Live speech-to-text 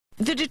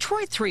The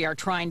Detroit Three are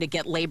trying to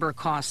get labor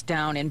costs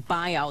down, and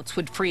buyouts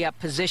would free up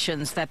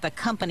positions that the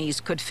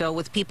companies could fill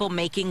with people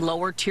making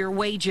lower tier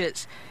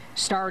wages,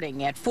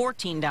 starting at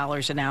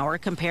 $14 an hour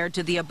compared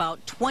to the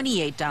about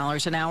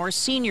 $28 an hour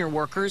senior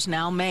workers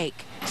now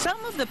make.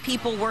 Some of the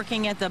people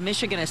working at the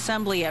Michigan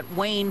Assembly at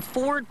Wayne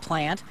Ford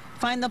plant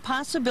find the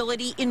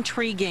possibility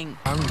intriguing.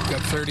 I've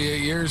got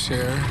 38 years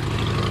here,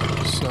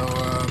 so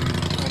I'm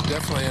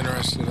definitely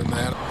interested in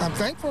that. I'm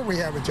thankful we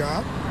have a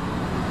job.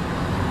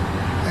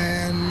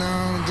 And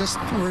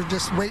we're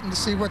just waiting to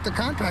see what the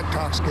contract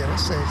talks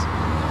says.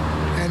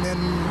 And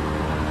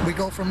then we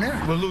go from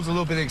there. We'll lose a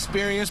little bit of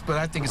experience, but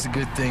I think it's a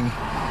good thing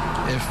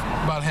if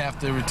about half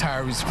the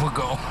retirees will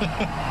go.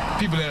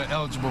 People that are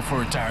eligible for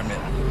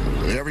retirement.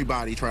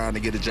 Everybody trying to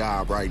get a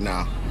job right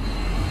now.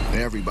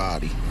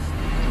 Everybody.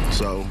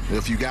 So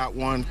if you got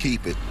one,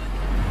 keep it.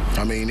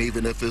 I mean,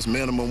 even if it's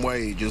minimum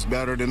wage, it's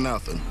better than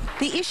nothing.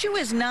 The issue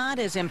is not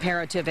as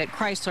imperative at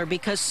Chrysler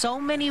because so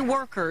many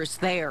workers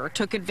there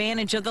took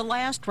advantage of the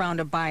last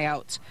round of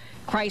buyouts.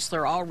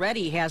 Chrysler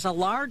already has a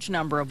large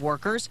number of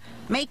workers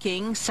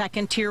making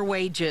second-tier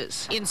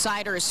wages.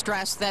 Insiders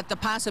stress that the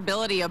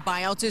possibility of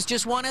buyouts is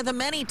just one of the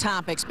many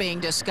topics being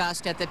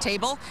discussed at the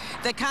table.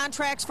 The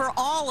contracts for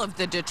all of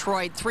the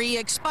Detroit Three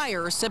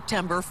expire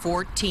September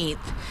 14th.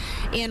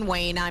 In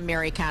Wayne, I'm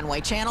Mary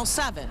Conway, Channel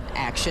 7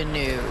 Action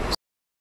News.